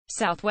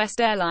Southwest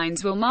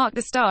Airlines will mark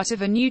the start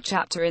of a new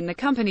chapter in the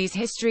company's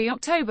history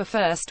October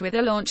 1st with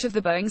the launch of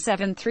the Boeing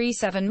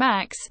 737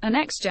 MAX, a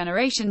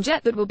next-generation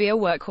jet that will be a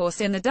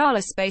workhorse in the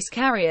Dallas space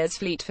carrier's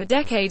fleet for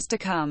decades to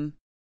come.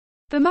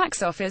 The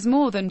MAX offers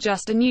more than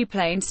just a new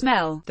plane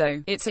smell,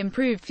 though. Its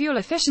improved fuel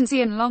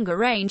efficiency and longer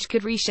range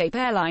could reshape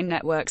airline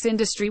networks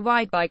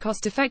industry-wide by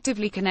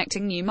cost-effectively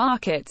connecting new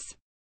markets.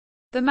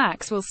 The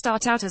MAX will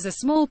start out as a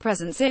small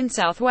presence in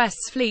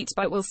Southwest's fleet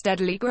but will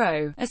steadily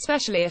grow,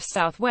 especially if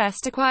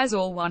Southwest acquires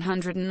all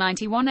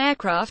 191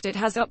 aircraft it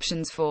has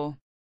options for.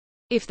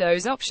 If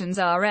those options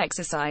are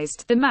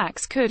exercised, the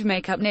MAX could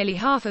make up nearly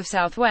half of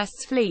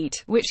Southwest's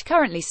fleet, which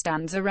currently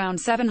stands around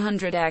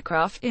 700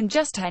 aircraft, in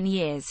just 10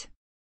 years.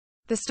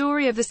 The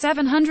story of the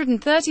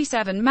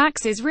 737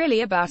 MAX is really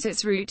about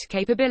its route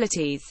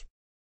capabilities.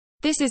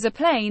 This is a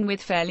plane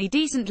with fairly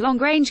decent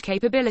long-range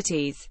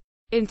capabilities.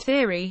 In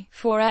theory,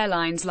 for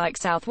airlines like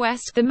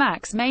Southwest, the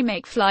MAX may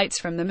make flights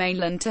from the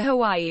mainland to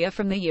Hawaii or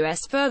from the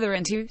US further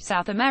into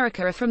South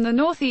America or from the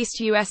northeast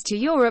US to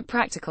Europe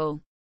practical.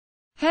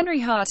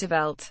 Henry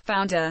Hartevelt,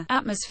 founder,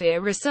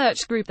 Atmosphere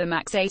Research Group. The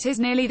MAX 8 is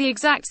nearly the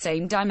exact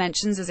same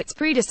dimensions as its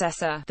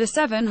predecessor, the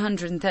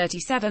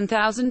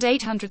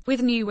 737-800,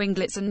 with new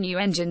winglets and new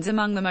engines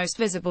among the most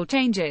visible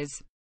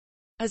changes.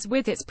 As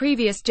with its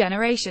previous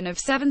generation of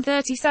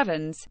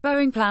 737s,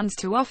 Boeing plans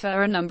to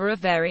offer a number of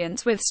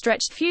variants with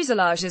stretched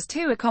fuselages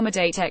to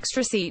accommodate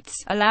extra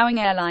seats, allowing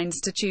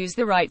airlines to choose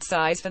the right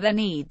size for their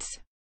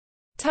needs.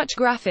 Touch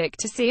graphic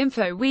to see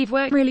info. We've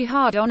worked really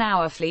hard on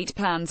our fleet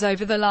plans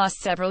over the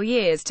last several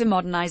years to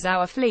modernize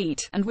our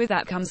fleet, and with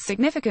that comes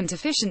significant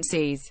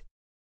efficiencies.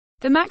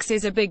 The MAX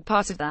is a big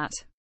part of that.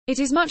 It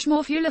is much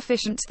more fuel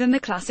efficient than the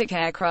classic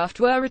aircraft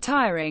we're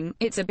retiring.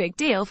 It's a big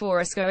deal for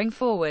us going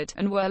forward,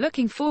 and we're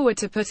looking forward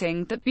to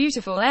putting that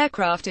beautiful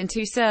aircraft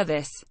into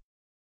service.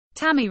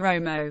 Tammy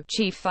Romo,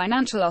 Chief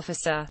Financial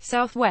Officer,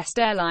 Southwest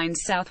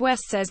Airlines.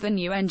 Southwest says the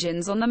new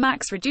engines on the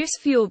MAX reduce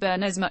fuel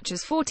burn as much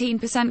as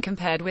 14%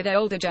 compared with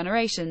older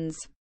generations.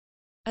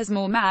 As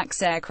more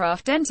MAX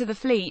aircraft enter the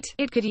fleet,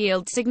 it could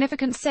yield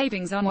significant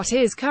savings on what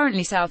is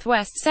currently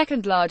Southwest's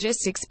second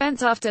largest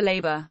expense after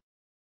labor.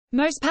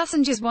 Most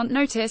passengers won't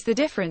notice the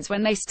difference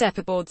when they step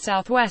aboard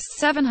Southwest's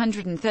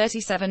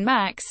 737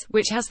 MAX,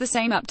 which has the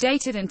same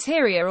updated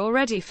interior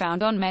already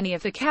found on many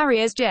of the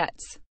carrier's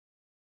jets.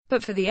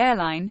 But for the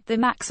airline, the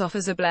MAX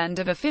offers a blend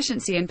of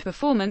efficiency and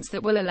performance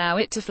that will allow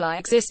it to fly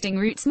existing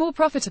routes more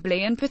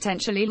profitably and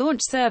potentially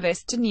launch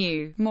service to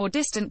new, more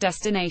distant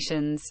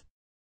destinations.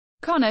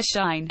 Connor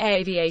Shine,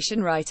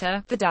 aviation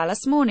writer, The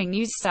Dallas Morning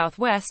News.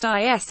 Southwest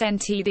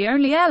isn't the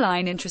only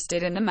airline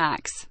interested in the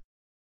MAX.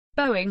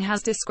 Boeing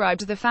has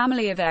described the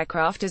family of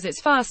aircraft as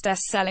its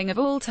fastest-selling of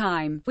all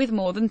time, with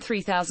more than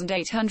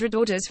 3,800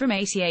 orders from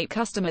 88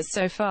 customers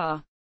so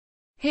far.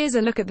 Here's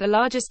a look at the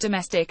largest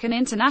domestic and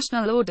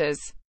international orders.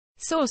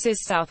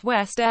 Sources: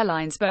 Southwest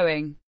Airlines. Boeing.